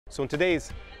So in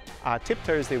today's Tip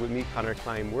Thursday with me, Connor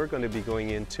Klein, we're going to be going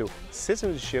into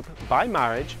citizenship by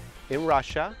marriage in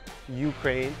Russia,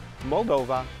 Ukraine,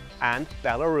 Moldova, and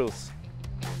Belarus.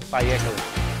 Поехали!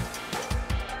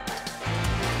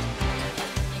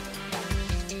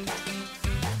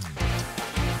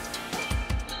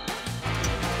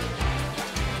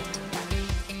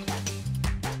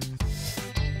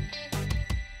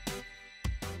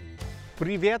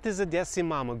 Привет из Одессы,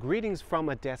 mama. Greetings from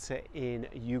Odessa in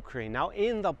Ukraine. Now,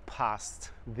 in the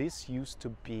past, this used to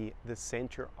be the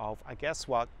center of, I guess,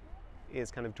 what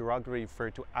is kind of derogatorily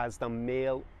referred to as the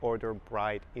mail order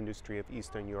bride industry of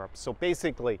Eastern Europe. So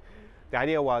basically, the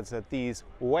idea was that these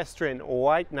Western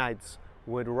white knights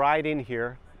would ride in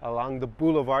here along the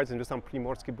boulevards, and just on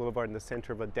Primorsky Boulevard in the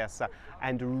center of Odessa,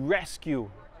 and rescue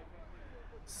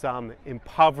some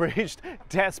impoverished,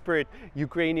 desperate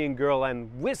Ukrainian girl and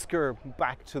whisk her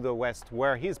back to the West,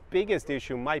 where his biggest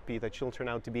issue might be that she'll turn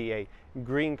out to be a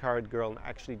green card girl and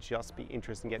actually just be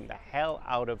interested in getting the hell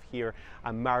out of here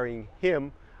and marrying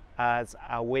him as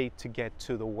a way to get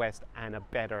to the West and a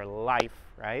better life,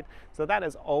 right? So that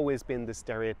has always been the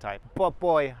stereotype. But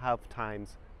boy, have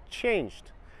times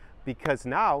changed, because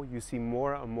now you see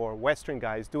more and more Western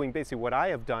guys doing basically what I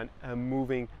have done and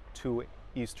moving to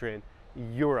Eastern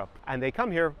Europe. And they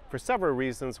come here for several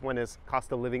reasons. One is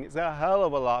cost of living is a hell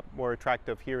of a lot more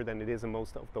attractive here than it is in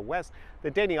most of the West.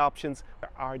 The dating options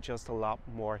are just a lot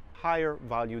more higher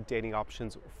value dating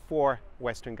options for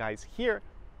Western guys here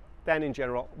than in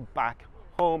general back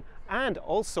home. And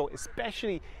also,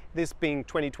 especially this being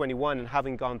 2021 and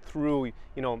having gone through,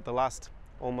 you know, the last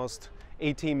almost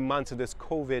 18 months of this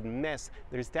COVID mess,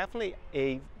 there's definitely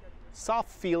a soft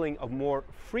feeling of more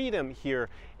freedom here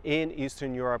in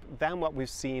Eastern Europe than what we've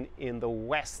seen in the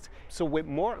West. So with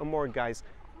more and more guys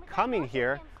coming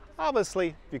here, obviously,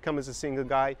 if you come as a single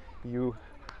guy, you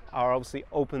are obviously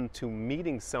open to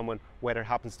meeting someone, whether it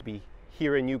happens to be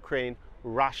here in Ukraine,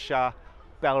 Russia,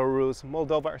 Belarus,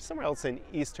 Moldova, or somewhere else in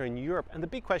Eastern Europe. And the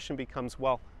big question becomes,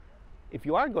 well, if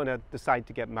you are going to decide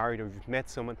to get married or you've met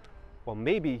someone, well,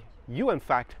 maybe you, in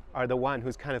fact, are the one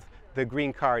who's kind of the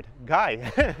green card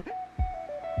guy.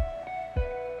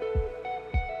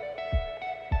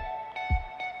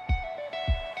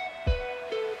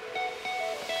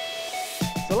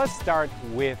 So let's start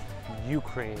with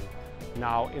Ukraine.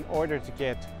 Now, in order to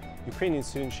get Ukrainian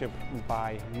citizenship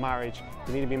by marriage,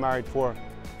 you need to be married for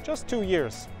just 2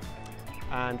 years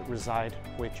and reside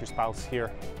with your spouse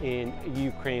here in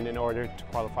Ukraine in order to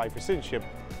qualify for citizenship.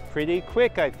 Pretty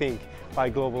quick, I think, by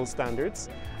global standards.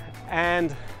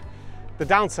 And the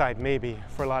downside, maybe,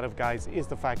 for a lot of guys is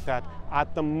the fact that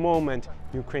at the moment,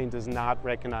 Ukraine does not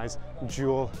recognize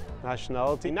dual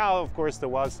nationality. Now, of course,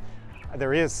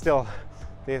 there is still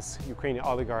this Ukrainian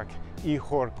oligarch,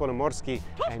 Ihor Kolomoyskyi,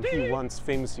 and he once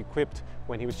famously quipped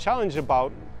when he was challenged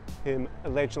about him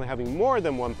allegedly having more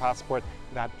than one passport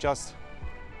that just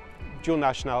dual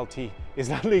nationality is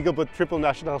not legal, but triple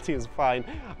nationality is fine.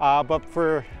 But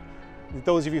for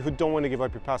those of you who don't want to give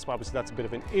up your passport, obviously that's a bit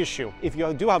of an issue. If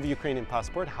you do have a Ukrainian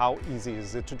passport, how easy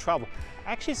is it to travel?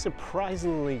 Actually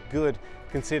surprisingly good,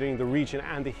 considering the region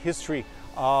and the history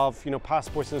of,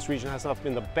 passports in this region has not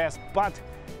been the best, but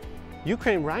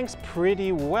Ukraine ranks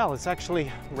pretty well. It's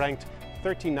actually ranked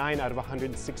 39 out of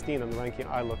 116 on the ranking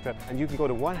I looked at, and you can go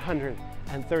to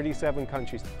 137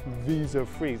 countries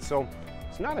visa-free. So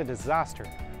it's not a disaster.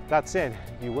 That said,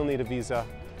 you will need a visa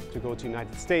to go to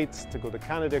United States, to go to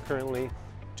Canada currently,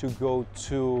 to go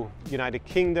to United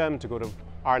Kingdom, to go to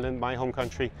Ireland, my home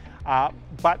country,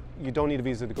 but you don't need a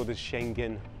visa to go to the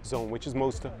Schengen zone, which is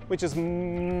most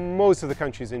of the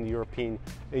countries in the European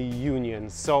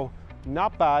Union. So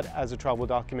not bad as a travel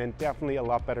document, definitely a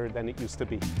lot better than it used to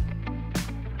be.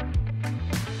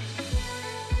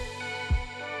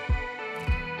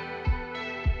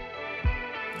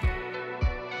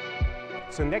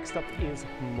 So next up is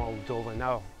Moldova.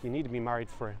 Now, you need to be married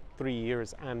for 3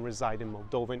 years and reside in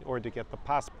Moldova in order to get the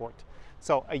passport.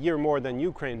 So a year more than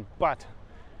Ukraine, but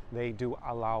they do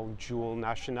allow dual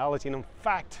nationality. And in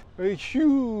fact, a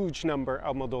huge number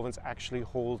of Moldovans actually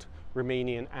hold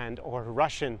Romanian and or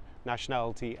Russian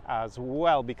nationality as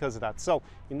well because of that. So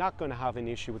you're not going to have an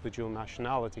issue with the dual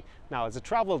nationality. Now, as a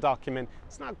travel document,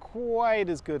 it's not quite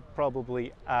as good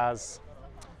probably as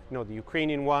the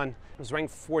Ukrainian one. It was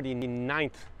ranked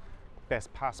 49th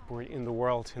best passport in the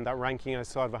world. In that ranking, I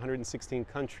saw of 116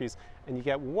 countries, and you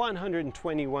get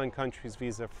 121 countries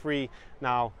visa free.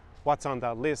 Now, what's on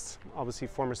that list? Obviously,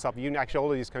 former Soviet Union. Actually,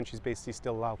 all of these countries basically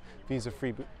still allow visa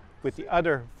free with the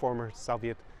other former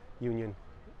Soviet Union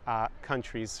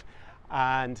countries.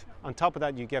 And on top of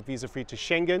that, you get visa free to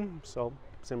Schengen, so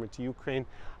similar to Ukraine,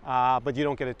 but you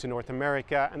don't get it to North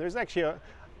America. And there's actually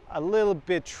a little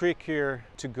bit trickier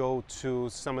to go to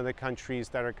some of the countries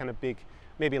that are kind of big,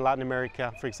 maybe Latin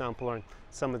America, for example, or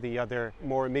some of the other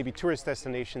more maybe tourist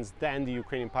destinations than the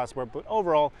Ukrainian passport. But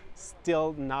overall,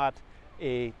 still not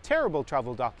a terrible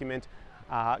travel document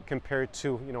compared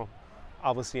to,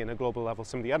 obviously in a global level,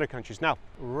 some of the other countries. Now,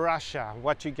 Russia,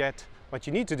 what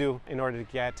you need to do in order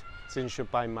to get citizenship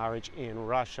by marriage in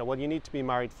Russia. Well, you need to be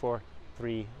married for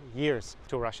 3 years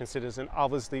to a Russian citizen.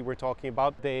 Obviously, we're talking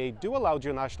about they do allow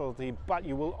dual nationality, but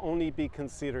you will only be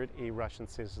considered a Russian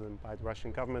citizen by the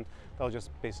Russian government. They'll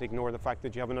just basically ignore the fact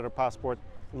that you have another passport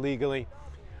legally.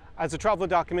 As a travel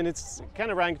document, it's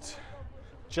kind of ranked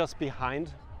just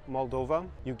behind Moldova.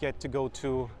 You get to go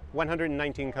to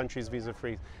 119 countries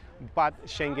visa-free, but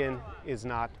Schengen is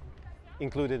not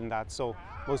included in that. So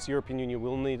most European Union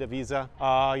will need a visa.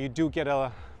 You do get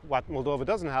what Moldova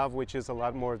doesn't have, which is a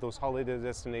lot more of those holiday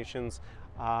destinations.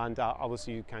 And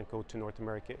obviously you can't go to North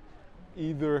America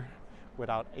either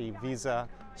without a visa.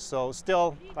 So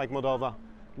still, like Moldova,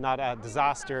 not a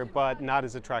disaster, but not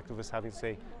as attractive as having,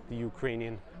 say, the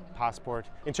Ukrainian passport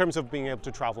in terms of being able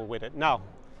to travel with it. Now,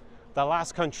 the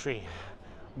last country,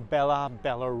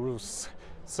 Belarus.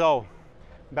 So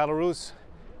Belarus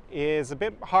is a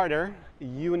bit harder.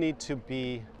 You need to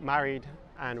be married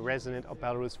and resident of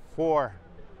Belarus for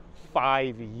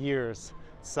 5 years.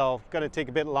 So gonna take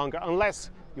a bit longer unless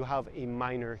you have a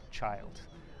minor child.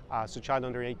 So child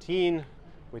under 18,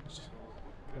 which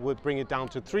would bring it down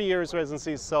to 3 years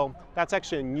residency. So that's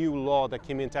actually a new law that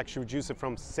came in to actually reduce it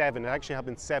from 7. It actually had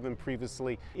been 7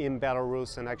 previously in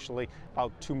Belarus, and actually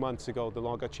about 2 months ago the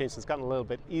law got changed. It's gotten a little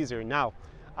bit easier now.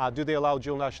 Do they allow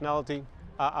dual nationality?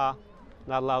 Not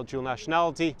allowed dual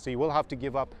nationality. So you will have to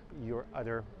give up your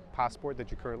other passport that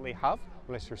you currently have,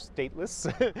 unless you're stateless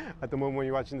at the moment when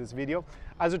you're watching this video.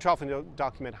 As a travel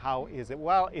document, how is it?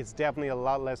 Well, it's definitely a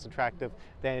lot less attractive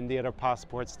than the other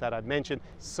passports that I've mentioned.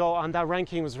 So on that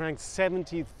ranking, it was ranked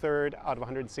 73rd out of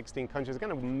 116 countries,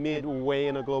 kind of midway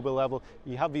in a global level.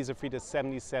 You have visa free to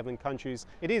 77 countries.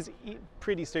 It is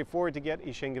pretty straightforward to get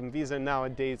a Schengen visa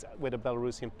nowadays with a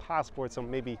Belarusian passport, so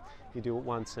maybe you do it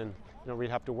once and you don't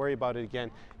really have to worry about it again.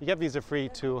 You get visa free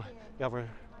to the other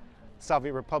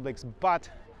Soviet republics, but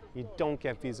you don't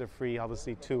get visa free,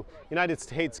 obviously, to United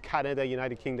States, Canada,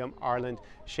 United Kingdom, Ireland,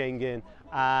 Schengen,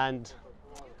 and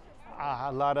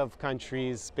a lot of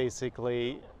countries,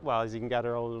 basically, well, as you can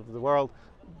gather all over the world,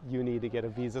 you need to get a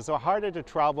visa. So harder to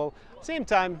travel. Same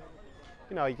time,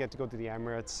 you get to go to the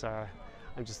Emirates.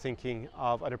 I'm just thinking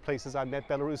of other places. I've met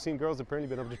Belarusian girls, apparently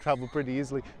been able to travel pretty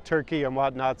easily, Turkey and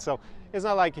whatnot. So it's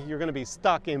not like you're going to be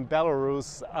stuck in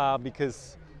Belarus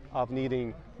because of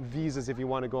needing visas if you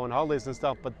want to go on holidays and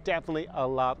stuff, but definitely a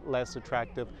lot less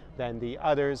attractive than the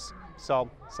others. So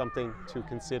something to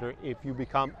consider if you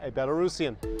become a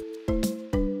Belarusian.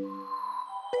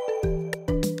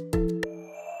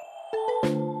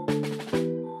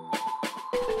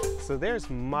 So there's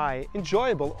my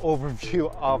enjoyable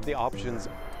overview of the options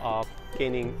of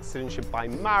gaining citizenship by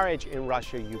marriage in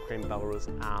Russia, Ukraine, Belarus,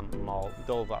 and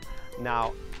Moldova.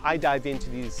 Now, I dive into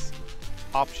these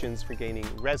options for gaining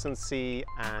residency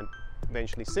and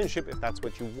eventually citizenship, if that's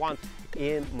what you want,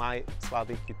 in my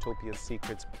Slavic Utopia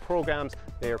Secrets programs.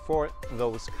 They are for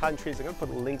those countries. I'm going to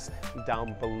put links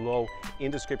down below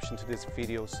in the description to this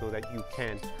video so that you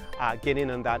can get in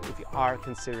on that if you are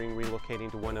considering relocating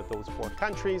to one of those 4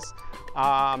 countries.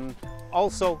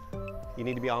 Also, you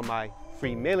need to be on my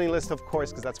free mailing list, of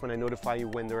course, because that's when I notify you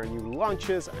when there are new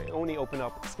launches. I only open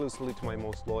up exclusively to my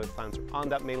most loyal fans on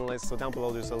that mailing list. So down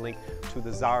below there's a link to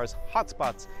the Tsar's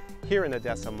hotspots here in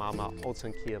Odessa, Mama, also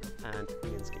in Kiev and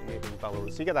Minsk in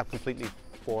Belarus. You get that completely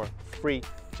for free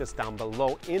just down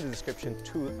below in the description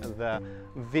to the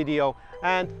video.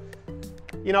 And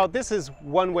this is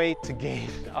one way to gain,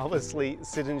 obviously,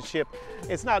 citizenship.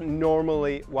 It's not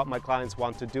normally what my clients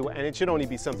want to do, and it should only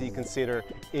be something you consider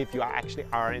if you actually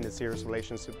are in a serious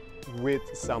relationship with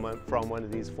someone from one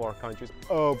of these 4 countries,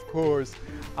 of course.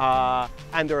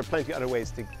 And there are plenty of other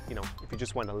ways to, if you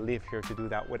just want to live here, to do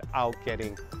that without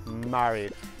getting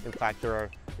married. In fact, there are,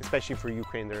 especially for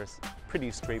Ukraine, there's pretty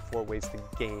straightforward ways to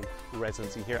gain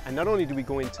residency here. And not only do we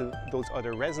go into those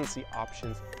other residency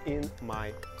options in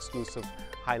my exclusive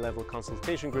high-level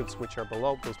consultation groups, which are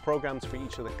below, those programs for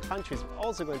each of the countries, we're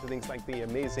also going to things like the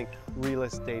amazing real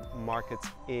estate markets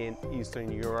in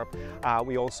Eastern Europe.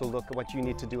 We also look at what you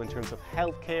need to do in terms of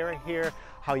healthcare here,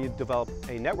 how you develop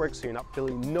a network so you're not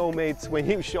feeling nomads when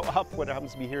you show up, what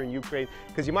happens to be here in Ukraine,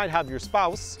 because you might have your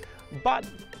spouse But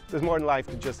there's more in life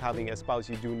than just having a spouse.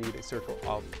 You do need a circle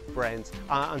of friends.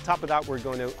 On top of that, we're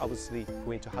going to obviously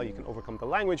go into how you can overcome the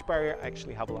language barrier. I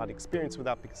actually have a lot of experience with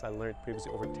that because I learned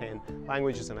previously over 10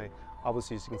 languages, and I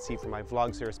obviously, as you can see from my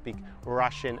vlogs here, I speak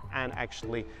Russian and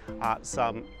actually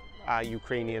some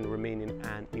Ukrainian, Romanian,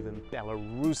 and even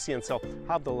Belarusian. So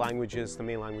have the languages, the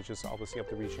main languages obviously of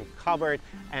the region covered,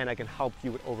 and I can help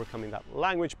you with overcoming that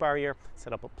language barrier,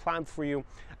 set up a plan for you.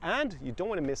 And you don't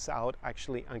want to miss out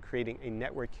actually on creating a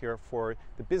network here for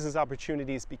the business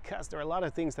opportunities, because there are a lot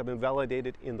of things that have been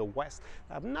validated in the West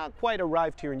that have not quite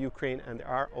arrived here in Ukraine, and there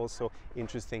are also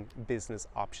interesting business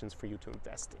options for you to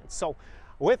invest in. So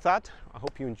with that, I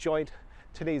hope you enjoyed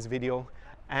today's video,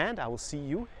 and I will see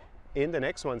you in the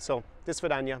next one. So this is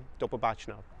Vidania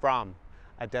Dopobachna from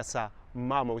Odessa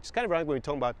Mama, which is kind of ironic when we're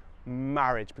talking about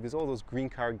marriage, because all those green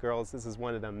card girls, this is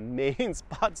one of the main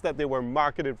spots that they were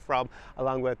marketed from,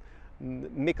 along with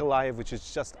Mykolaiv, which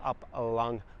is just up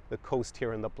along the coast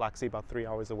here in the Black Sea, about 3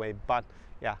 hours away. But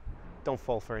yeah, don't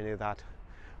fall for any of that.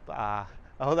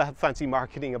 All that fancy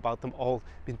marketing about them all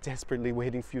been desperately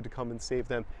waiting for you to come and save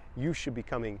them. You should be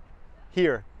coming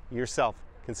here yourself.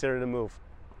 Consider the move.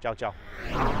 Ciao, ciao.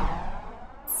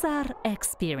 SAR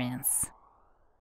Experience.